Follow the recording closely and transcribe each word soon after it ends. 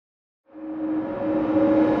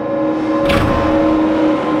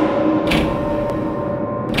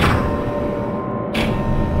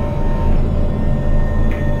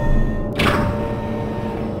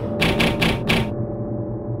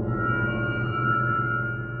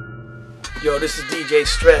Yo, this is DJ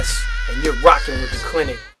Stress, and you're rocking with The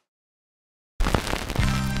Clinic.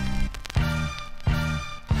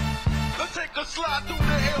 Let's take a slide through the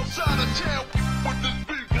hell side of town with this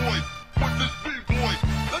B-boy,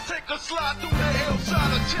 Let's take a slide through the hell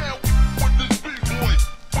side of town with this B-boy,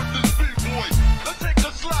 Let's take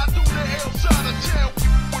a slide through the hell side of town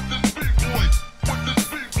with this B-boy,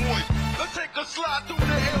 Let's take a slide through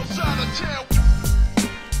the hell side of town.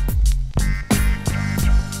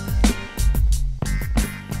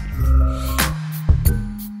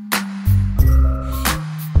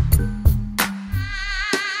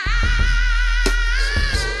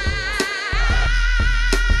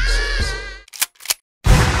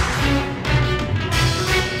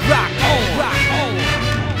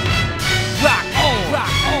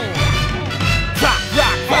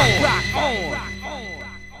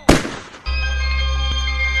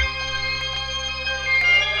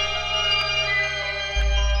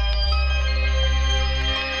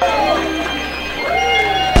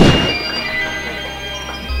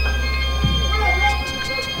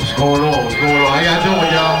 What's going on? How y'all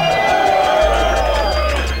doing, y'all?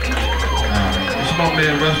 It's my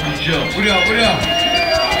man, Rusty Joe. What up?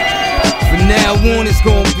 From now on, it's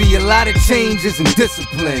gonna be a lot of changes and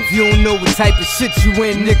discipline. If you don't know what type of shit you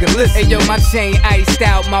in, nigga, listen. Hey yo, my chain iced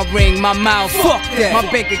out, my ring, my mouth, fuck that. My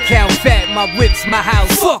bank account fat, my whips, my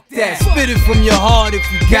house, fuck that. Spit it from your heart if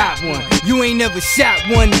you got one. You ain't never shot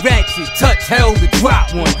one ratchet, touch hell to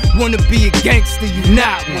drop one. Wanna be a gangster, you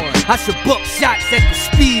not one. I should buck shots at the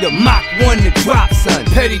speed of Mach 1 to drop, son.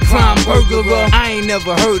 Petty crime burglar, I ain't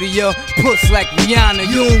never heard of ya. Puss like Rihanna,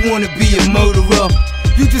 you don't wanna be a murderer.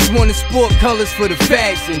 You just wanna sport colors for the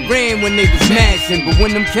fashion. Ran when they was mashing, but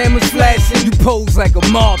when them cameras flashing, you pose like a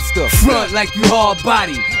mobster. Front like you hard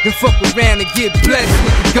body, then fuck around and get blessed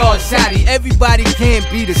with the God shotty. Everybody can't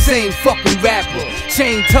be the same fucking rapper.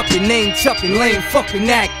 Chain tucking, name chucking, lame fucking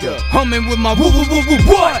actor. Humming with my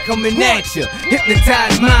what coming at ya.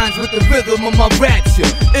 Hypnotize minds with the rhythm of my rapture.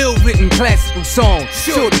 Ill-written classical song,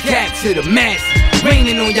 sure to capture the masses.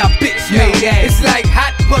 Raining on y'all bitch made ass. It's like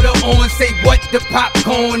hot butter on, say what the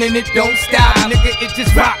popcorn and it don't stop, nigga, it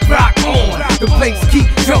just rock on. The place keep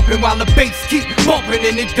jumping while the bass keep bumping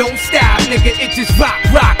and it don't stop, nigga, it just rock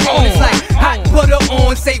on. It's like hot butter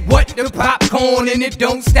on, say what the popcorn and it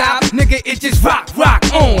don't stop, nigga, it just rock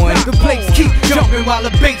on. The place keep jumping while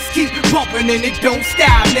the bass keep bumping and it don't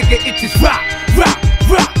stop, nigga, it just rock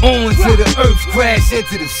on to the earth, crash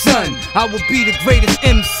into the sun. I will be the greatest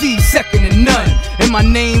MC, second to none. And my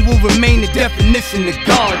name will remain the definition of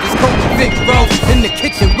God. Just call me Vic Rose in the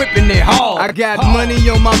kitchen whipping it hard. I got money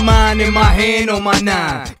on my mind and my hand on my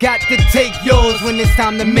nine. Got to take yours when it's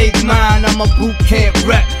time to make mine. I'm a boot camp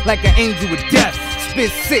rep like an angel with death.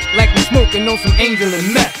 Spit sick like I'm smoking on some angel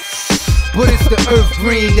and meth. But it's the earth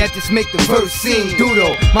green that just make the verse sing.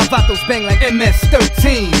 Doodle, my vatos bang like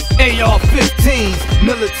MS-13s, AR-15s,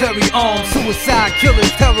 military arms, suicide killers,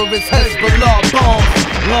 terrorists, Hezbollah bombs.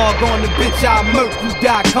 Log on the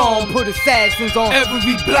bitch.com, put assassins on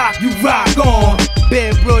every block you rock on.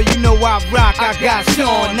 Bad bro, you know I rock, I got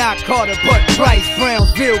Sean, not Carter, but Price,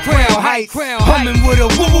 Brownsville, Crown Heights. Humming with a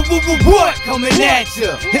what coming at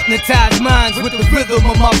ya. Hypnotize minds with the rhythm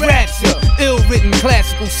of my rapture. Ill-written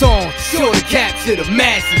classical song, sure to capture the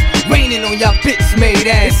masses. Raining on y'all bitch made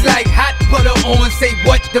ass. It's like hot butter on, say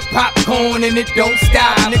what the popcorn and it don't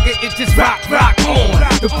stop, nigga, it just rock on.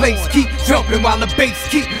 The place keep jumping while the bass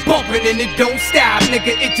keep bumping and it don't stop,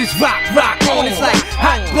 nigga, it just rock on. It's like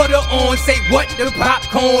hot butter on, say what the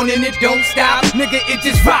popcorn and it don't stop, nigga, it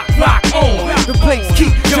just rock on. The place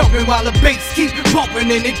keep jumping while the bass keep bumping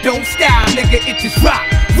and it don't stop, nigga, it just rock.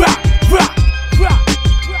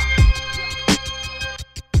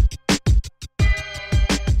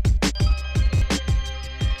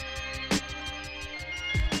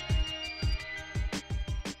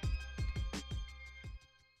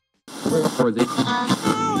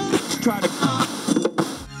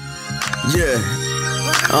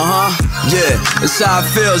 Yeah, that's how it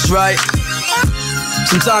feels, right?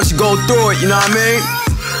 Sometimes you go through it, you know what I mean?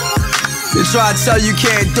 They try to tell you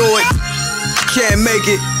can't do it, can't make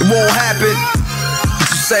it, it won't happen. But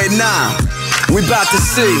you say, nah, we about to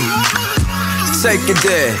see. Take it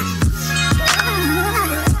there.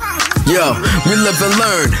 Yo, we live and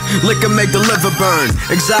learn. Liquor make the liver burn.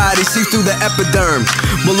 Anxiety see through the epiderm.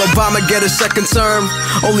 Will Obama get a second term?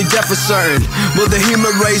 Only death is certain. Will the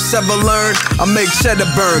human race ever learn? I make cheddar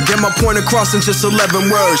burn. Get my point across in just 11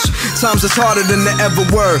 words. Times is harder than they ever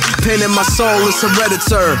were. Pain in my soul is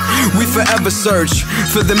hereditary. We forever search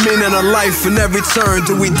for the meaning of life in every turn.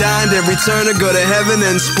 Do we die and then return to go to heaven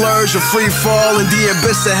and splurge? Or free fall in the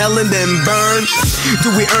abyss of hell and then burn?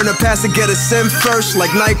 Do we earn a pass to get a sin first?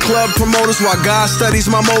 Like nightclub promoters while God studies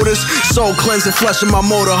my motives? Soul cleansing, flesh in my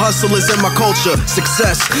motor. Hustle is in my culture.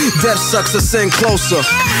 Success, death sucks us in closer.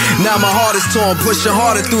 Now my heart is torn, pushing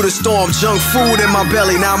harder through the storm. Junk food in my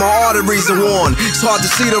belly, now my arteries are worn. It's hard to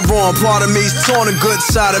see the wrong part of me's torn. The good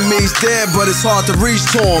side of me's dead, but it's hard to reach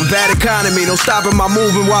torn. Bad economy, no stopping my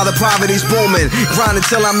movement while the poverty's booming. Grinding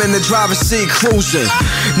till I'm in the driver's seat cruising.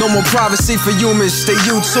 No more privacy for humans, stay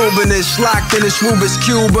YouTubing this. Locked in this Rubik's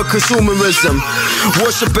Cube of consumerism.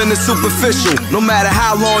 Worshipping the superficial. No matter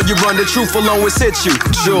how long you run, the truth will always hit you.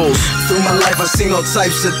 Jules. Through my life I've seen all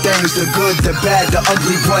types of things. The good, the bad, the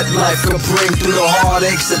ugly, what life could bring. Through the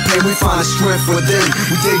heartaches and pain we find a strength within.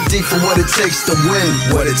 We dig deep for what it takes to win.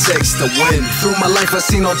 What it takes to win. Through my life I've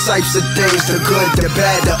seen all types of things. The good, the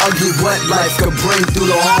bad, the ugly, what life could bring. Through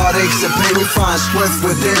the heartaches and pain we find strength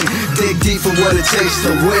within. Dig deep for what it takes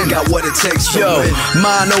to win. Got what it takes to win.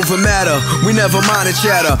 Mind over matter, we never mind the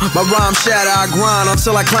chatter. My rhyme shatter, I grind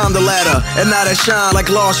until I climb the ladder. And now they shine like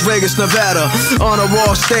Las Vegas, Nevada. On a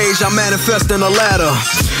raw stage, I'm manifesting a ladder.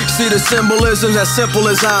 See the symbolisms as simple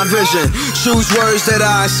as I envision. Choose words that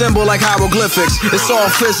I assemble like hieroglyphics. It's all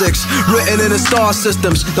physics, written in the star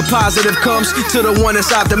systems. The positive comes to the one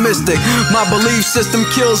that's optimistic. My belief system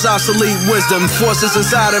kills obsolete wisdom. Forces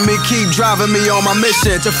inside of me keep driving me on my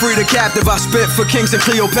mission. To free the captive, I spit for kings and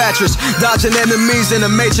Cleopatras. Dodging enemies in the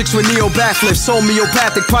matrix with neo backflips.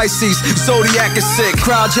 Homeopathic Pisces, Zodiac is sick.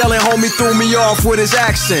 Crowd yelling, homie threw me off with his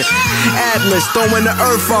accent. Atlas, throwing the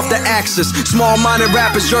earth off the axis. Small-minded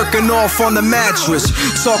rappers jerking off on the mattress.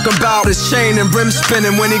 Talking about his chain and rim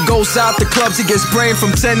spinning. When he goes out the clubs, he gets brain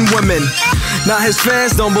from 10 women. Now his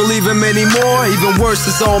fans don't believe him anymore. Even worse,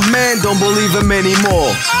 his own man don't believe him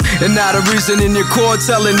anymore. And now the reason in your core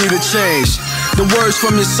telling you to change. The words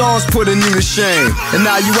from your songs putting you to shame. And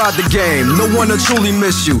now you out the game, no one will truly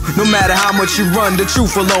miss you. No matter how much you run, the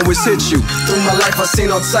truth will always hit you. Through my life I've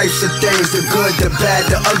seen all types of things. The good, the bad,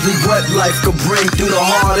 the ugly, what life could bring. Through the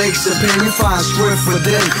heartaches and pain we find strength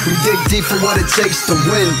within. We dig deep for what it takes to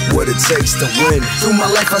win. What it takes to win. Through my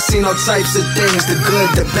life I've seen all types of things. The good,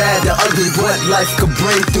 the bad, the ugly, what life could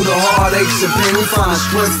bring. Through the heartaches and pain we find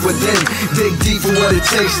strength within. Dig deep for what it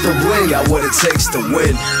takes to win. Got what it takes to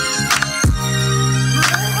win.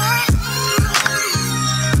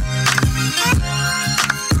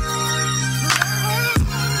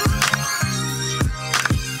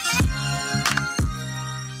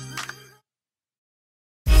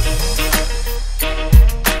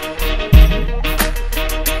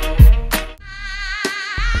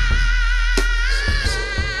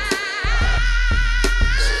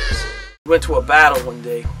 Went to a battle one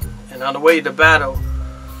day, and on the way to the battle,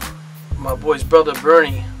 my boy's brother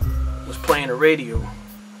Bernie was playing the radio,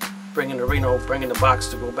 bringing the box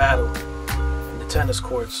to go battle in the tennis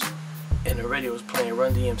courts, and the radio was playing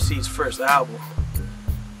Run DMC's first album,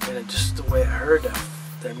 and it just the way I heard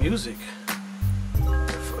that music,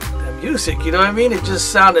 you know what I mean? It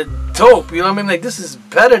just sounded dope, you know what I mean? Like, this is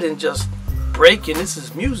better than just breaking. This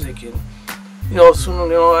is music, and you know, soon,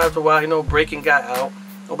 you know, after a while, you know, breaking got out.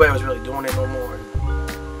 Nobody was really doing it no more.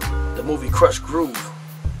 The movie Crush Groove,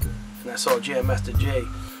 and I saw Jam Master Jay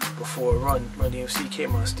before Run DMC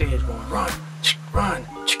came on stage going run, run,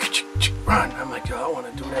 run. I'm like, yo, I want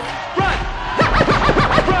to do that. Run!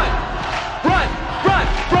 Run! Run! Run!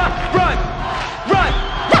 Run! Run! Run!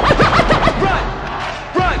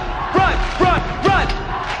 Run! Run! Run!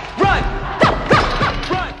 Run!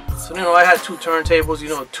 Run! So you know, I had two turntables, you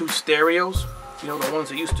know, two stereos, you know, the ones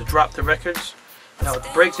that used to drop the records. And I would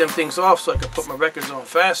break them things off so I could put my records on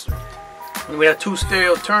faster. And we had two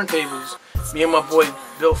stereo turntables. Me and my boy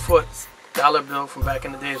Bill Foot, Dollar Bill from back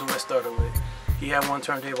in the days when I started with. He had one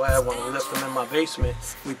turntable, I had one. We left them in my basement.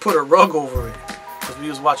 We put a rug over it because we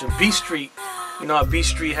was watching B Street. You know how B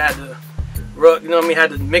Street had the rug, you know what I mean,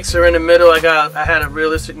 had the mixer in the middle. I had a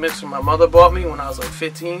realistic mixer my mother bought me when I was like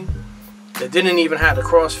 15. That didn't even have the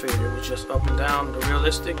crossfader. It was just up and down the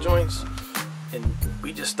realistic joints. And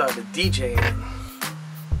we just started DJing.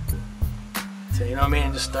 You know what I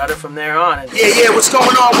mean? Just started from there on. And yeah, what's going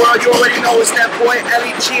on, world? You already know it's that boy,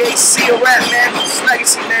 LEGAC, a rap, man. It's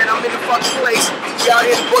Legacy, man. I'm in the fucking place. Y'all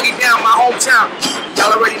here to boogie down, my hometown.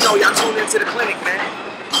 Y'all already know. Y'all tuned into the clinic, man.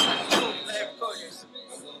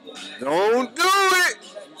 Don't do it.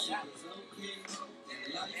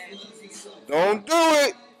 Don't do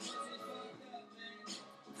it.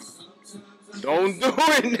 Don't do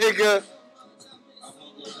it, nigga.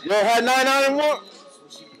 Yo, had 991.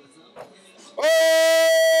 Oh!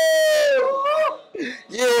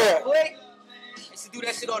 Yeah. I used to do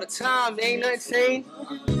that shit all the time. There ain't nothing changed.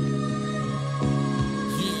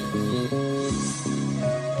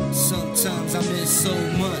 Sometimes I miss so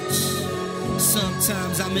much.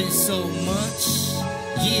 Sometimes I miss so much.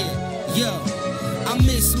 Yeah, yo. I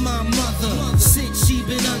miss my mother. Since she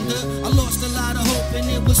been under, I lost a lot of hope and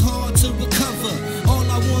it was hard to recover. All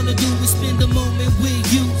I wanna do is spend a moment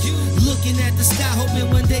with you. Looking at the sky, hoping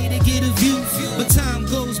one day to get a view. But time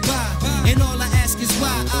goes by, and all I ask is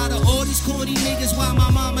why. Out of all these corny niggas, why my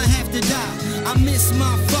mama have to die? I miss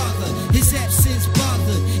my father, his absence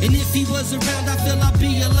bothered. And if he was around, I feel I'd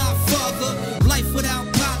be a lot farther. Life without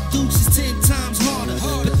Pop Dukes is 10 times harder.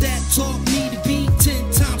 But that taught me to be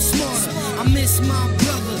 10 times smarter. I miss my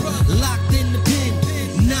brother, locked in the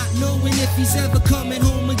pen, not knowing if he's ever coming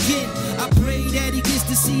home again. I pray that he gets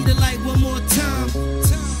to see the light one more time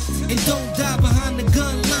and don't die behind the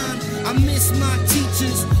gun line. I miss my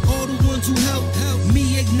teachers, all the ones who helped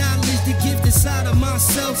me acknowledge the gift inside of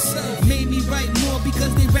myself. Made me write more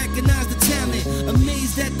because they recognize the talent.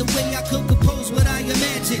 Amazed at the way I could compose what I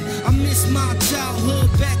imagined. I miss my childhood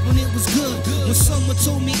back when it was good. When someone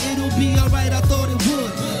told me it'll be alright, I thought it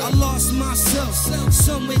would. I lost myself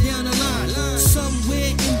somewhere down the line, somewhere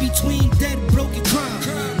in between dead, broken crime.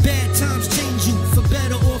 Bad times change you for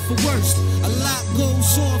better or for worse. A lot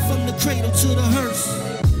goes on from the cradle to the hearse.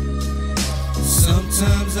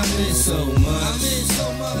 Sometimes I miss so much.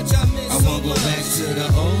 I won't go back to the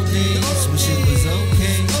old days when shit was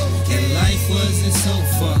okay and life wasn't so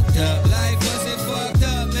fucked up. Life wasn't fucked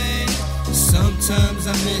up, man. Sometimes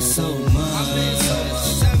I miss so much.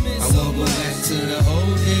 I won't go back to the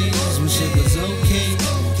old days when shit was okay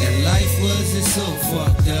and life wasn't so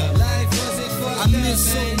fucked up. I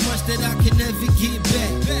miss so much that I can never get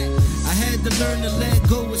back. I had to learn to let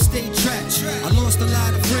go and stay trapped. I lost a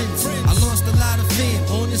lot of friends, I lost a lot of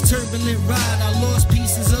fam. On this turbulent ride, I lost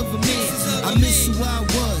pieces of a man. I miss who I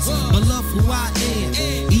was, but love who I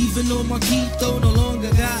am. Even though my keto no longer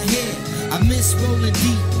got hair. I miss rolling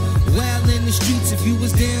deep, wild in the streets. If you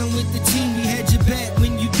was down with the team, we had your back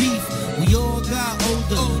when you beef. We all got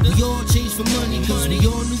older, we all changed for money, cause we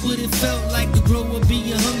all knew what it felt like to grow up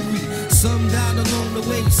being hungry. Some died along the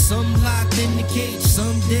way, some locked in the cage,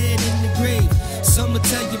 some dead in the grave. Some will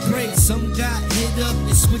tell you pray, some got hit up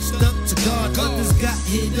and switched up to God. Others got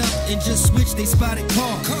hit up and just switched they spotted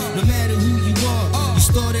car. No matter who you are, you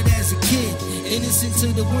started as a kid, innocent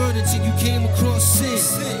to the world until you came across sin.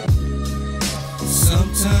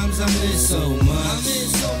 Sometimes I miss so much.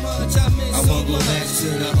 I won't go back to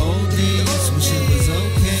the old days when shit was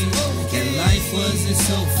okay and life wasn't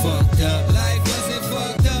so fucked up. Life wasn't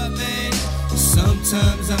fucked up, man.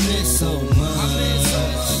 Sometimes I miss so much.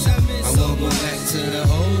 I won't go back to the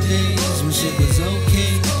old days when shit was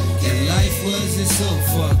okay and life wasn't so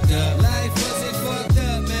fucked up. Life wasn't fucked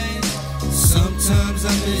up, man. Sometimes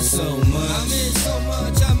I miss so much.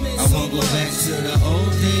 I won't go back to the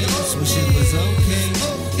old days when shit was okay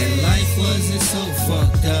and life wasn't so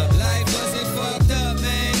fucked up. Life wasn't fucked up,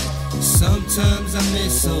 man. Sometimes I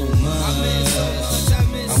miss so much.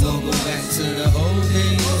 I won't go back to the old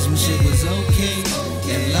days when shit was okay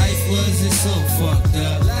and life wasn't so fucked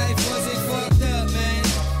up. Life wasn't fucked up, man.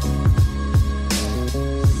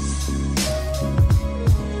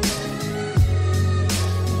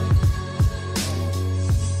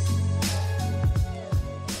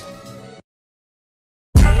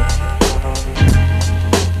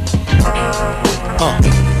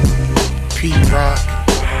 P-Rock,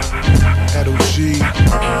 L.G.,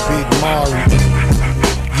 Big Mari.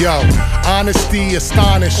 Yo, honesty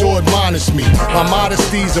astonish or admonish me. My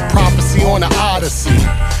modesty's a prophecy on the Odyssey.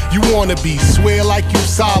 You wanna be, swear like you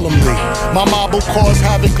solemnly. My mob will cause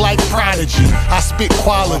havoc like Prodigy. I spit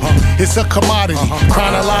quality, it's a commodity.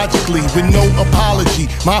 Chronologically, with no apology.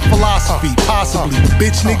 My philosophy, possibly.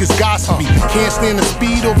 Bitch niggas gossipy. Can't stand the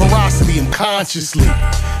speed or veracity. I'm consciously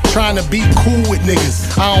trying to be cool with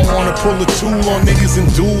niggas. I don't wanna pull a tool on niggas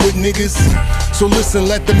and do with niggas. So listen,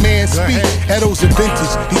 let the man speak. Edo's a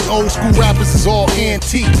vintage. These old school rappers is all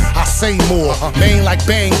antique. I say more, main like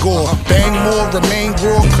Bangor. Bang more, remain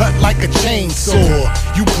raw, cut like a chainsaw.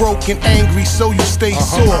 You broke and angry, so you stay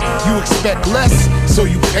sore. You expect less, so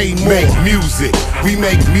you pay more. Make music, we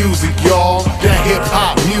make music, y'all. That hip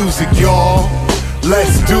hop music, y'all.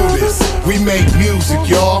 Let's do this. We make music,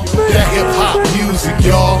 y'all. That hip hop music,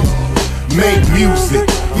 y'all. Make music.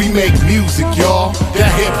 We make music, y'all.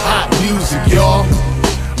 That hip hop music, y'all.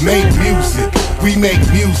 Make music. We make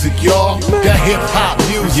music, y'all. That hip hop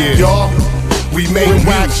music, y'all. We made when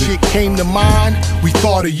rap shit came to mind, we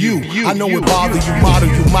thought of you. I know it bother you, model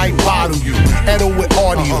you, might bottle you. Edo with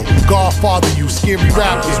audio, Godfather you. Scary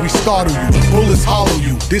rappers, we startle you. Bullets hollow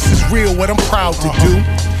you. This is real, what I'm proud to do.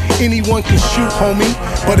 Anyone can shoot, homie,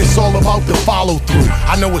 but it's all about the follow through.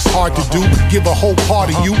 I know it's hard to do, give a whole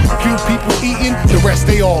part of you. Few people eating, the rest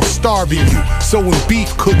they all starving you. So when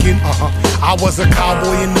beef cooking, I was a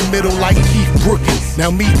cowboy in the middle like Keith Brookins.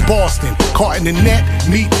 Now meet Boston, caught in the net,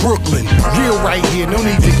 meet Brooklyn. Real right here, no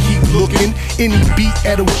need to keep looking. Any beat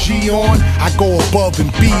Edo G on, I go above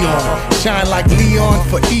and beyond. Shine like neon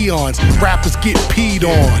for eons, rappers get peed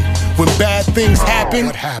on. When bad things happen,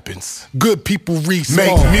 what happens? Good people respawn.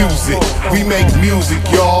 Make music, we make music,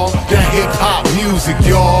 y'all. That hip-hop music,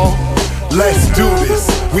 y'all. Let's do this.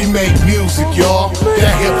 We make music, y'all.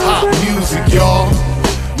 That hip-hop music, y'all.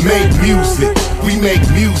 Make music, we make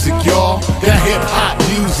music, y'all. That hip-hop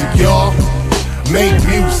music, y'all. Make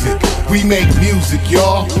music, we make music,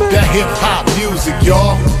 y'all. That hip-hop music,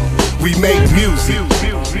 y'all. We make music.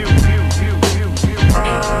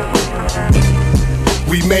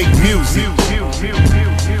 We make music.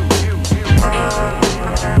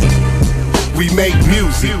 We make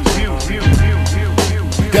music.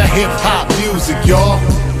 That hip hop music, y'all.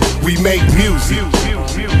 We make music.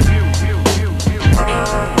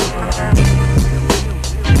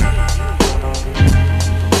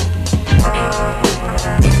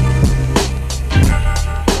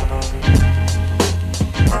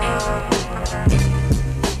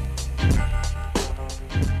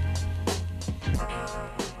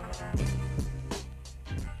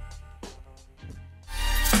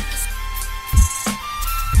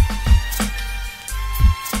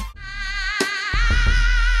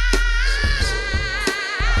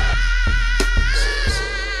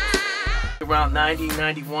 Around 90,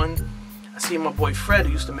 91, I see my boy Fred,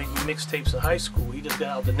 who used to make me mixtapes in high school. He just got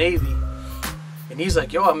out of the Navy, and he's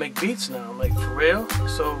like, yo, I make beats now. I'm like, for real?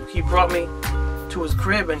 So he brought me to his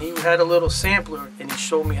crib, and he had a little sampler, and he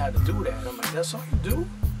showed me how to do that. And I'm like, that's all you do?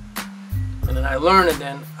 And then I learned, and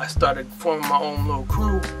then I started forming my own little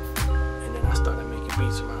crew, and then I started making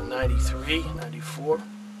beats around 93, 94,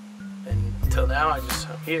 and until now, I'm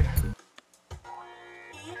here.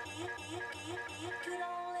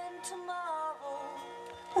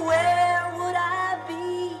 Where would I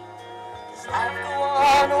be? Does life go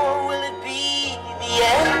on, or will it be the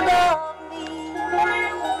end of me?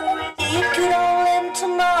 It could all end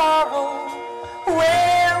tomorrow.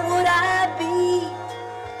 Where would I be?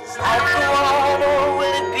 Does life go on, or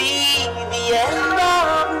will it be the end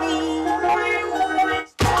of me?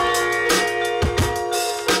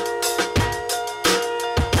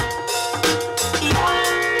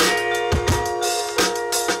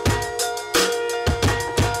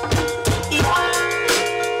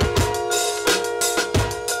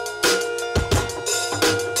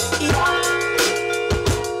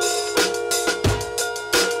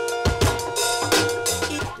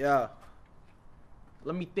 Yeah.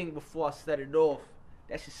 Let me think before I set it off.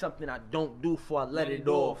 That's just something I don't do before I let it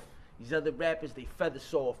off. These other rappers, they feather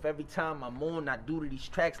soft. Every time I'm on, I do to these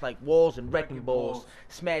tracks like walls and wrecking balls.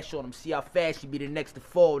 Smash on them, see how fast you be the next to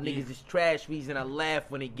fall. Niggas is trash, reason I laugh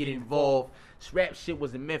when they get involved. This rap shit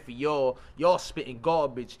wasn't meant for y'all. Y'all spitting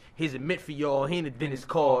garbage. Here's a meant for y'all. He ain't a dentist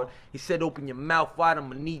card. He said open your mouth wide,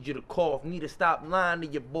 I'ma need you to cough. Need to stop lying to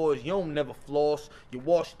your boys, you don't never floss. You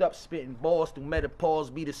washed up spitting balls through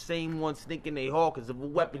menopause. Be the same ones thinking they hawkers of a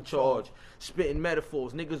weapon charge. Spitting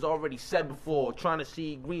metaphors, niggas already said before. Trying to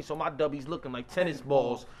see green so my W's looking like tennis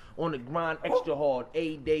balls. On the grind extra hard,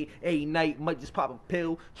 a day, a night. Might just pop a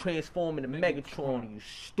pill, transform into Megatron, you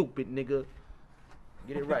stupid nigga.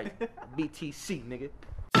 Get it right. BTC, nigga.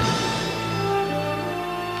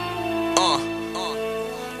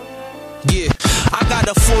 Yeah, I got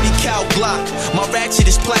a 40 cal Glock. My ratchet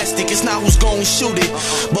is plastic, it's not who's gon' shoot it,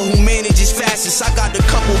 but who manages fastest. I got a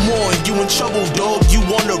couple more and you in trouble, dog. You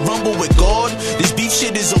wanna rumble with God? This beef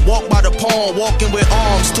shit is a walk by the pond, walking with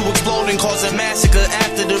arms to exploding, causing massacre.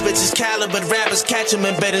 After the richest caliber rappers catch them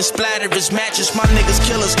in bed and splatter his mattress. My niggas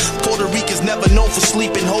killers, Puerto Ricans never known for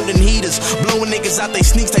sleeping, holding heaters, blowing niggas out they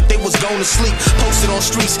sneaks like they was going to sleep. Posted on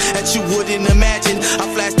streets that you wouldn't imagine. I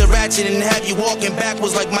flashed the ratchet and have you walking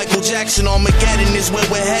backwards like Michael Jackson. Armageddon is where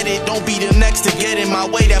we're headed. Don't be the next to get in my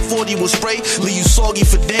way. That 40 will spray, leave you soggy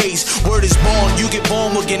for days. Word is born, you get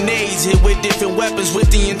born with grenades. Hit with different weapons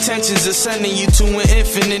with the intentions of sending you to an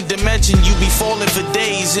infinite dimension. You be falling for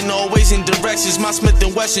days and always in directions. My Smith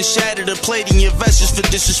 & Wesson shattered a plate in your vessels for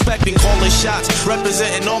disrespecting, calling shots.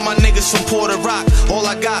 Representing all my niggas from Puerto Rock. All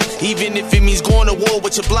I got, even if it means going to war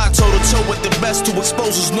with your block. Told toe-to-toe with the best to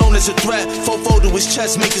expose who's known as a threat. Fofo to his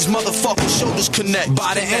chest, make his motherfucking shoulders connect.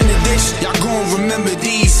 By the end of this, y'all gon' remember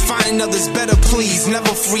these. Finding others better, please.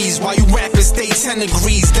 Never freeze while you rappers stay 10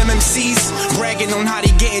 degrees. Them MCs bragging on how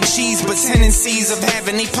they getting cheese, but tendencies of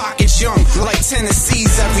having they pockets young like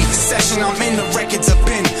Tennessee's. Every session I'm in, the records up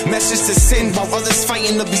in. Message to sin while others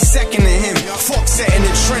fighting to be second to him. Fuck setting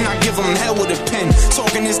the trend, I give them hell with a pen.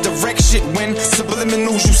 Talking this direct shit when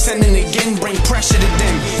subliminals you sending again bring pressure to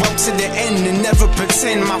them. Well to the end and never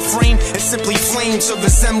pretend my frame is simply flame to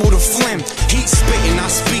resemble the phlegm. Heat spitting, I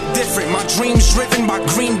speak different. My dreams driven by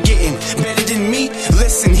green getting better than me.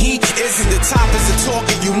 Listen, he isn't the top as a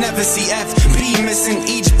talker. You never see FB missing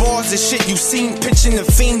each bar's the shit you seen. Pitching the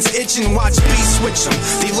fiends itching, watch B switch them.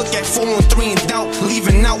 They look at 4 and 3 and doubt,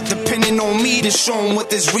 leaving out. Depending on me to show them what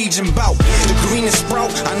this region bout. The greenest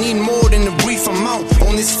sprout, I need more than a brief amount.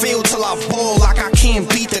 On this field till I ball like I can't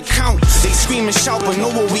beat the count. They scream and shout but know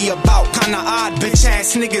what we about. Kinda odd, bitch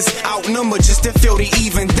ass niggas outnumbered just to feel they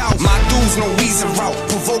evened out. My dudes no reason route,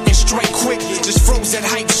 provoking straight quick. Just froze that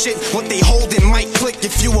hype shit, what they holding might click.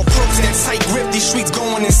 If you approach that tight grip, these streets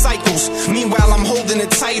going in cycles. Meanwhile I'm holding the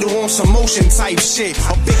title on some motion type shit.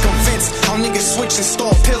 A bit convinced how niggas switch and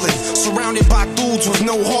start pilling. Surrounded by dudes with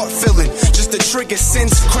no heart feeling. Just the trigger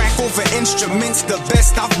sense, crack over instruments. The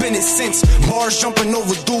best I've been in since. Bars jumping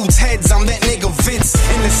over dudes' heads, I'm that nigga Vince.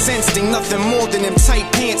 In a sense, they nothing more than them tight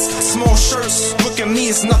pants. Small shirts, look at me,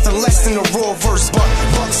 it's nothing less than a raw verse. But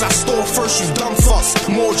bucks I store first, you dumb fucks.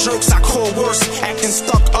 More jerks I call worse. Acting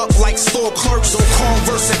stuck up like store clerks. Don't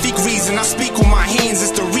converse if he reason, I speak with my hands.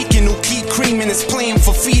 It's the Rican who keep creaming his playing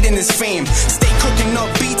for feeding his fame. Stay cooking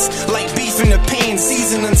up beats like beef in the pan.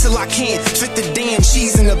 Season until I can't fit the damn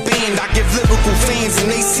cheese in the band. I give lyrical fans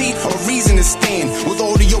and they see a reason to stand. With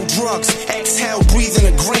audio drugs, exhale, breathing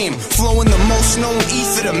a gram. Flowing the most known E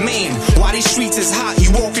for the man. Why these streets is hot,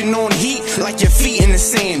 you walking on heat like your feet in the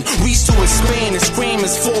sand. Reach to expand, and scream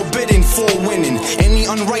is forbidden for winning. Any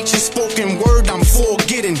unrighteous spoken word I'm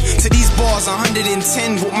forgetting. To these bars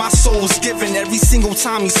 110 what my soul's given. Every single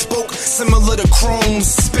time he spoke, similar to chromes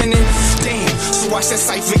spinning. Damn, so watch that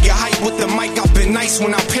cipher get hype with the mic. I've been nice,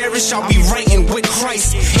 when I perish I'll be writing with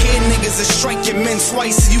Christ. Here niggas that strike your men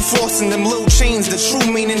twice. You forcing them little chains, the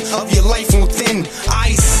true meaning of your life within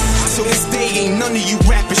ice. So this day ain't none of you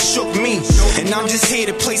rappers shook me. And I'm just here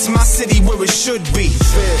to place my city where it should be.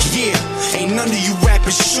 Yeah, ain't none of you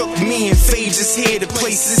rappers shook me. And Faye just here to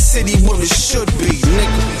place this city where it should be,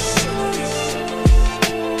 nigga.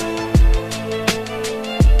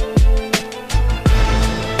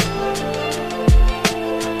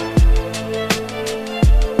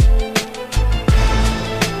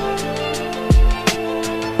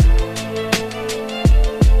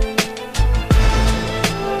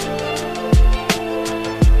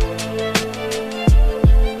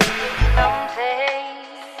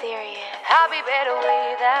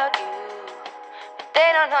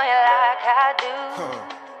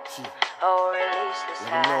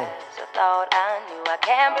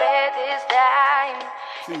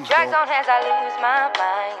 Drugs on hands, I lose my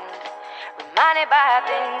mind. Reminded by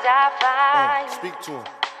things I find. Speak to him.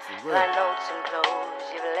 My notes and clothes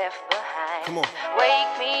you've left behind. Come on.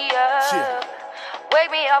 Wake me up. Shit.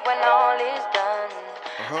 Wake me up when all is done.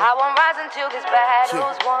 I won't rise until this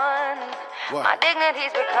battle's won. What? My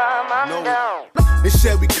dignity's become undone. They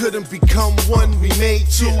said we couldn't become one, we made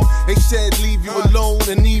two. They said leave you alone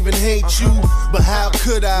and even hate you. But how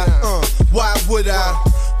could I? Why would I?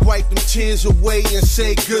 Wipe them tears away and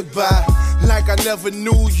say goodbye. Like I never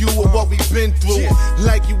knew you or what we've been through.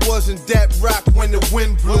 Like you wasn't that rock when the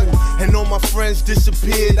wind blew. And all my friends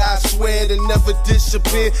disappeared, I swear they never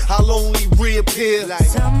disappear. I'll only reappear like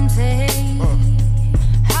someday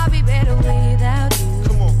I'll be better without you.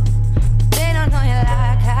 Come on. They don't know you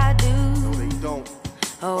like I do. No, they don't.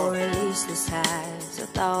 Or at least this has a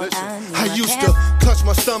thought. Listen, I used to clutch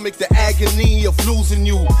my stomach. The agony of losing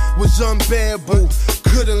you was unbearable.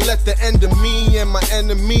 Couldn't let the end of me and my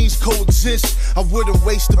enemies coexist. I wouldn't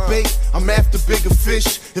waste the bait, I'm after bigger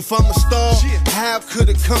fish. If I'm a star, how could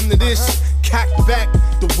it come to this? Cocked back,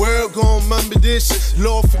 the world gon' remember this.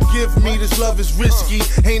 Lord forgive me, this love is risky.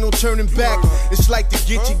 Ain't no turning back. It's like to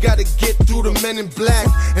get you gotta get through the men in black.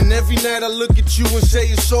 And every night I look at you and say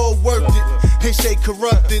it's all worth it. They say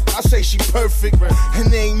corrupted, I say she perfect.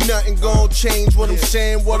 And there ain't nothing gon' change what I'm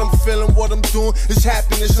saying, what I'm feeling, what I'm doing. This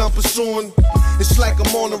happiness I'm pursuing. It's like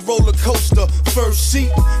I'm on a roller coaster, first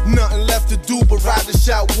seat. Nothing left to do but ride this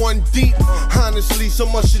out one deep. Honestly, so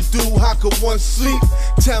much to do, how could one sleep?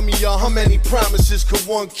 Tell me y'all, how many promises could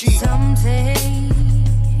one keep? Someday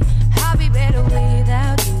I'll be better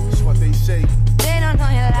without you. That's what they say. They don't know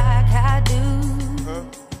you like I do.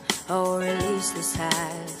 or at least this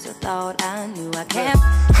highs. I thought I knew I can't.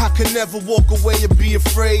 I can never walk away and be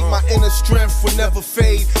afraid. My inner strength will never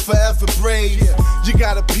fade, forever brave. You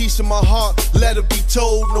got a piece of my heart, let it be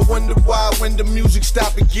told. No wonder why when the music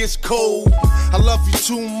stops it gets cold. I love you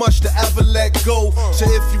too much to ever let go. So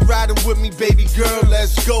if you riding with me, baby girl,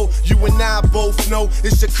 let's go. You and I both know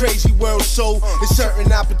it's a crazy world, so it's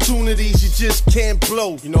certain opportunities you just can't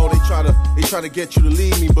blow. You know, they try to get you to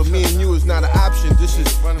leave me, but me and you is not an option.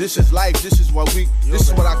 This is life. This is what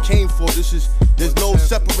I came for. There's no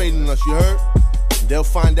separating us, you heard? And they'll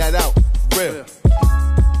find that out, for real.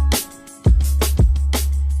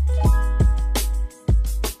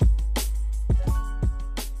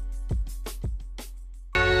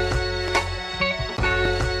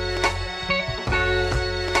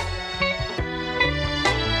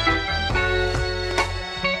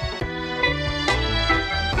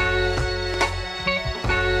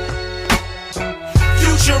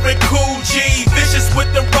 And Cool G, vicious with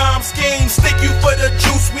the rhyme scheme. Stick you for the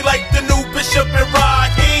juice, we like the new Bishop and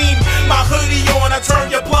Raheem. My hoodie on, I turn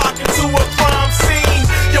your block into a crime scene.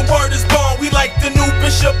 Your word is born, we like the new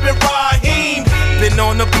Bishop and Raheem. Been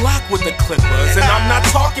on the block with the Clippers, and I'm not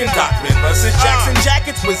talking Doc Rivers. It's Jackson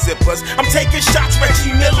jackets with zippers. I'm taking shots,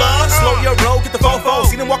 Reggie Miller. Slow your roll, get the fofo.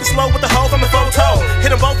 See them walking slow with the hoe from the photo. Hit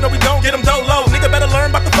them both, no we don't, get them dolo. Nigga better learn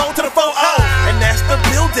about the phone to the photo. And that's the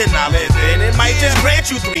building I live in. It might just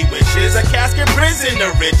grant you 3 wishes. A casket, prison,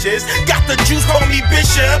 the riches. Got the juice, call me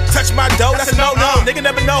Bishop. Touch my dough, that's a no-no. Nigga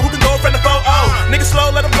never know who can go friend the foe. Nigga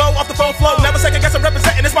slow, let him go off the phone flow. Never second guess I'm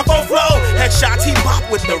representing, it's my phone flow. Headshots, he bop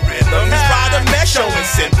with the rhythm. He's rider mesh showing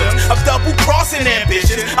symptoms of double crossing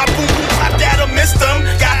ambitions. I boom boom clap that I missed him.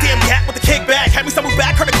 Goddamn cat with the kickback. Had me stumble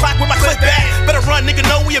back, heard a clap with my click back. Better run, nigga,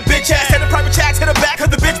 know we a bitch ass. Had the private chats, hit her back,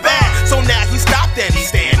 cause the bitch back. So now he stopped and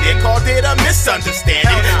he's standing. Called it a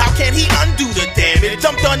misunderstanding. How can he undo the damage?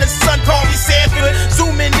 Dumped on the sun, call me Sanford.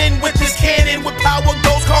 Zooming in with his cannon. With power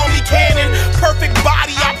goes, call me Cannon. Perfect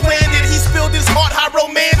body, I planned it. He spilled his heart, high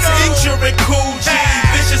romantic. Future and Cool G,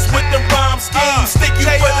 vicious with the rhyme scheme. Stick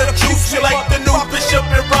you for the juice, you like the new Bishop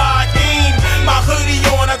and Raheem. My hoodie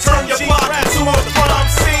on, I turn your block into a crime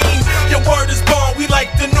scene. Your word is born, we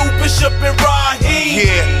like the new Bishop and Raheem.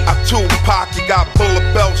 Yeah, I Tupac, you got bullet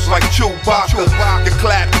belts like Chewbacca. You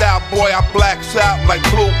clapped out, boy, I blacks out like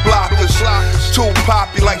blue blockers. Too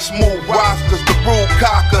poppy like smooth rosters. The rule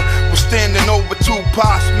cocker was standing over 2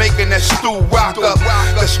 pots, making that stew rock up.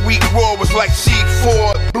 The sweet raw was like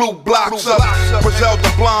C4, blue blocks up. Griselda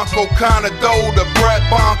Blanco, kinda dough, the bread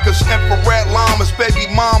bonkers. Infrared llamas, baby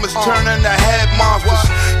mamas turning to head monsters.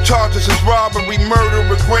 Charges is robbery, murder,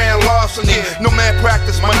 and grand larceny. No man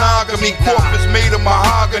practice monogamy, corpus made of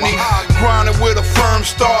mahogany. Grinding with a firm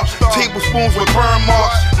star, tablespoons with burn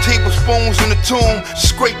marks. Tablespoons in the tomb,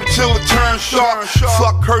 scrape it till it turns sharp.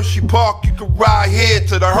 Fuck Hershey Park, you can ride here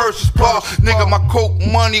to the Hershey's Park. Nigga, my coke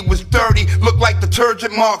money was dirty, looked like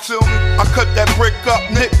detergent marks. I cut that brick up,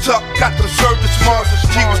 nipped up, got the surgeon's marks.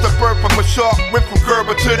 G was the bird from a shark, ripped from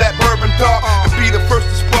Gerber to that bourbon dark. And be the first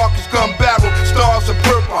to spark his gun barrel, stars and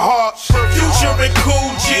purple hearts. Future and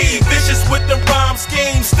Cool G, vicious with the rhyme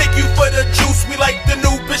scheme. Stick you for the juice, we like the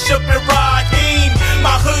new Bishop and Raheem.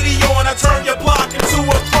 My hoodie on, I turn your block into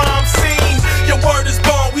a crime scene. Your word is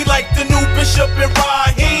born, we like the new Bishop and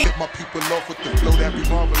Raheem. Hit my people off with the flow that be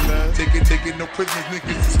marvelous. Taking no prisoners,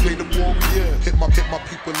 niggas display the warrior. Hit my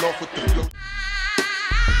people off with the flow.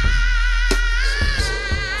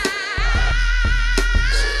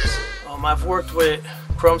 I've worked with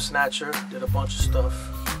Crumb Snatcher, did a bunch of stuff.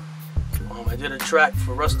 I did a track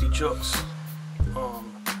for Rusty Jooks.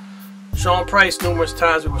 Sean Price, numerous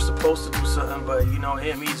times we were supposed to do something, but you know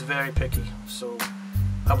him, he's very picky. So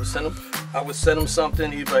I would send him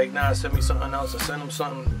something, he'd be like, nah, send me something else. I send him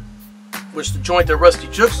something, which the joint that Rusty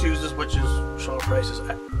Jooks uses, which is Sean Price's,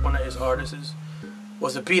 one of his artists,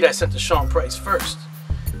 was a beat I sent to Sean Price first.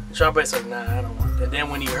 And Sean Price was like, nah, I don't want that. Then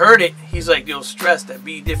when he heard it, he's like, yo, Stress, that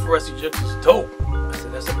beat you did for Rusty Jooks is dope. I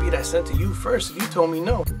said, that's a beat I sent to you first, and you told me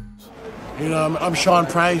no. You know, I'm Sean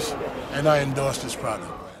Price, and I endorse this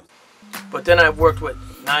product. But then I worked with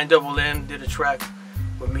 9MMM, did a track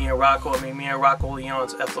with me and Rocco. Me and Rocco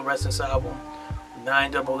Leon's Efflorescence album.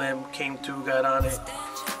 9MMM came through, got on it.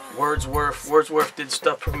 Wordsworth did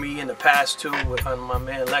stuff for me in the past too, on my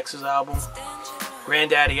man Lex's album.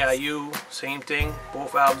 Granddaddy IU, same thing.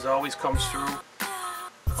 Both albums always comes through.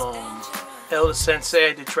 Elder Sensei,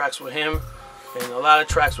 I did tracks with him. And a lot of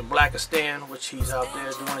tracks with Blackistan, which he's out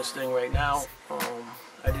there doing his thing right now.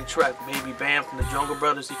 I did track Baby Bam from the Jungle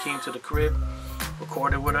Brothers. He came to the crib,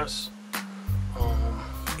 recorded with us.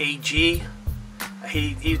 AG,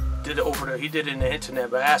 he did it he did it in the internet,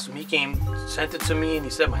 but I asked him, he came, sent it to me, and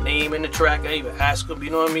he said my name in the track. I even asked him, you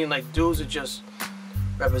know what I mean? Like, dudes that just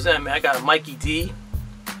represent me. I got a Mikey D.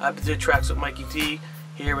 I did tracks with Mikey D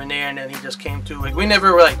here and there, and then he just came through. Like, we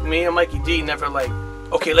never, like, me and Mikey D never, like,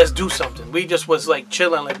 okay, let's do something. We just was, like,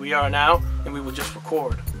 chilling like we are now, and we would just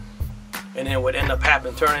record. And then it would end up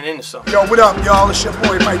happening, turning into something. Yo, what up, y'all? It's your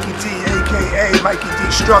boy Mikey D, a.k.a. Mikey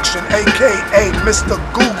Destruction, a.k.a. Mr.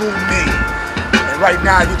 Google Me. And right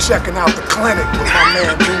now, you're checking out the clinic with my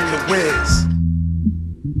man, DOOMDAWIZ.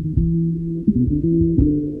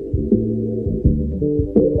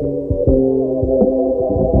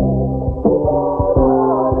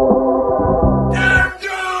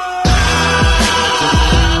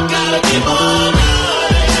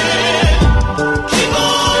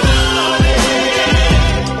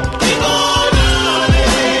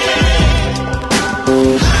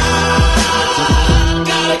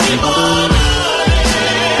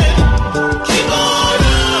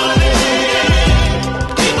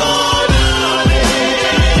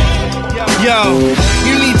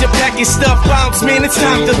 You need to pack your stuff, bounce, man, it's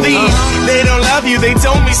time to leave. They don't love you, they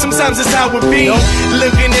told me sometimes it's how it be.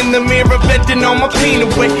 Looking in the mirror, venting all my pain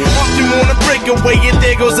away. Often wanna break away, and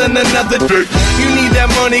there goes another day. You need that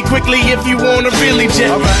money quickly if you wanna really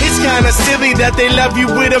jet. It's kinda silly that they love you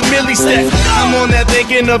with a milli stack. I'm on that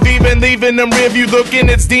thinking of even leaving them rearview looking.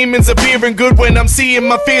 It's demons appearing good when I'm seeing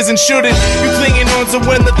my fears and shouldn't. You clinging on to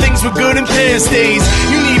when the things were good in past days.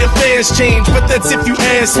 You need a fast change, but that's if you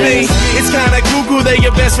ask me. It's kinda cuckoo that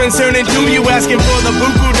your best friends turn into you asking for the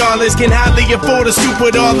buku dollars. Can hardly afford a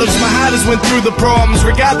stupid olives. My hiders went through the problems.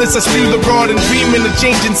 Regardless, I spew the rod and dreaming of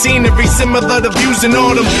changing scenery similar to views in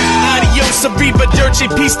autumn. Adios, Arriba, Dirty,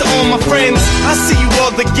 peace to all my friends. I see you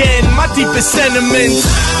all again, my deepest sentiments.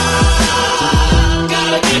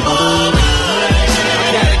 Gotta keep on running.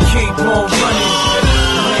 I gotta keep on running.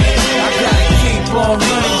 I gotta keep on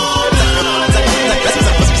running.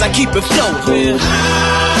 I keep it flowing.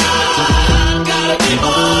 Gotta keep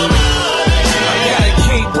on running. I gotta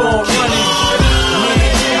keep on running.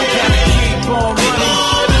 I gotta keep on running.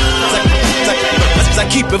 I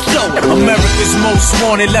keep it flowing. America's most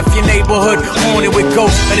wanted, left your neighborhood haunted with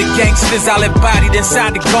ghosts of the gangsters. I left bodied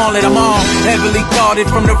inside the gauntlet. I'm armed, heavily guarded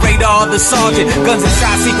from the radar of the sergeant. Guns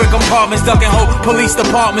inside secret compartments, ducking whole police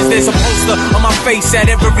departments. There's a poster on my face at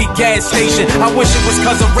every gas station. I wish it was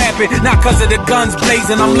cause of rapping, not cause of the guns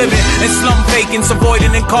blazing. I'm living in slum vacants,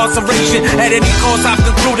 avoiding incarceration. At any cost I've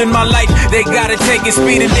concluded my life, they gotta take it.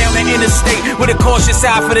 Speeding down the interstate with a cautious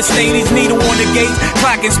eye for the state. He's needle on the gates,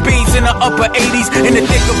 clocking speeds in the upper 80s. In the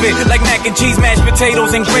thick of it, like mac and cheese, mashed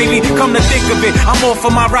potatoes and gravy. Come to think of it, I'm off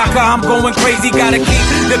for my rocker, I'm going crazy. Gotta keep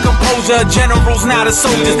the composure, generals, not a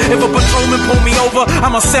soldiers. If a patrolman pull me over,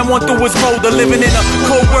 I'ma send one through his molder. Living in a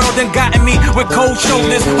cold world and gotten me with cold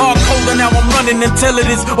shoulders. Hard colder, now I'm running until it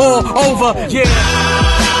is all over. Yeah.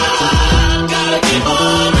 Gotta keep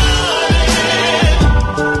on running.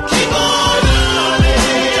 Keep on running.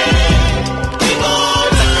 Keep on.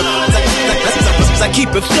 I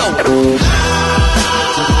keep it flowing.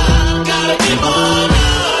 Gotta keep on running.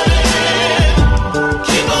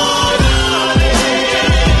 Keep on running.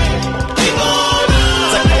 Keep on running.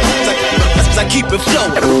 I keep it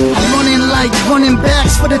flowing. I'm running like running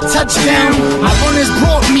backs for the touchdown. My runners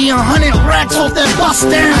brought me 100 racks off that bus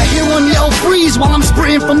down. I hear one yell freeze while I'm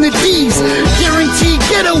spraying from the D's. Guaranteed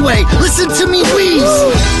getaway, listen to me wheeze.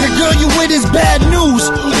 The girl you with is bad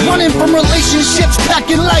news. Running from relationships,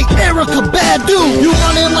 packing like Erica Badu. You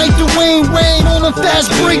running like Dwayne Wade on a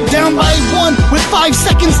fast break, down by one with 5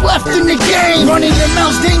 seconds left in the game. Running your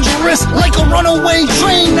mouth's dangerous like a runaway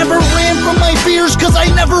train. Never ran from my fears cause I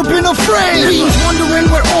never been afraid. Queens wondering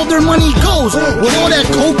where all their money goes, with all that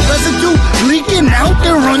coke residue leaking out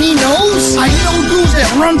their runny nose. I know dudes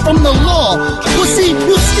that run from the law. Pussy,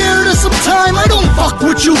 you scared of some time? I don't fuck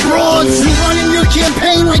with you broads. You running your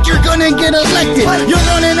campaign like you're gonna get elected. You're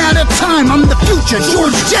running out of time, I'm the future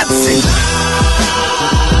George Jetson.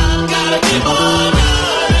 Gotta keep on running.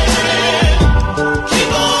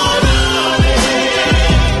 Keep on running.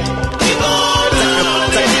 Keep on running.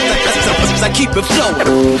 I keep it flowing.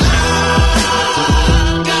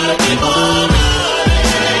 Gotta keep on running.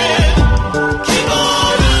 Keep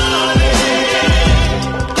on running.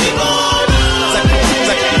 Keep on running.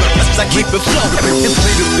 I keep it flowing.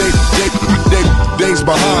 Days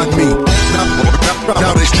behind me.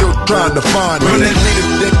 Now they still trying to find me.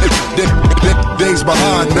 Days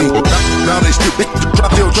behind me. Now they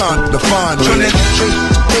still trying to find me.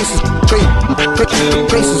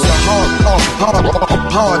 Traces are hard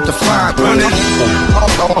to find.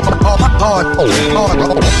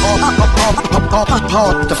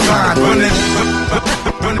 Hard to find.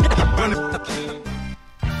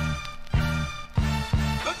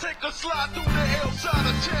 Let's take a slide through the hillside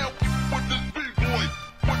of town with this B-boy,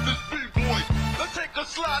 with this B-boy. Let's take a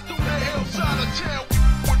slide through the hillside of town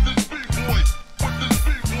with this B-boy, with this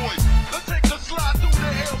B-boy. Let's take a slide through the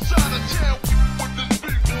hillside of town with this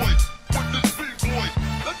B-boy, with this B-boy.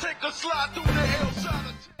 Let's take a slide through the hillside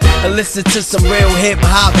of town. And listen to some real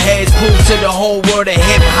hip-hop heads. Prove to the whole world that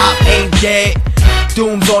hip-hop ain't dead.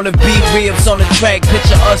 Dooms on the beat, ribs on the track.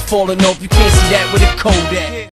 Picture us falling off, you can't see that with a Kodak.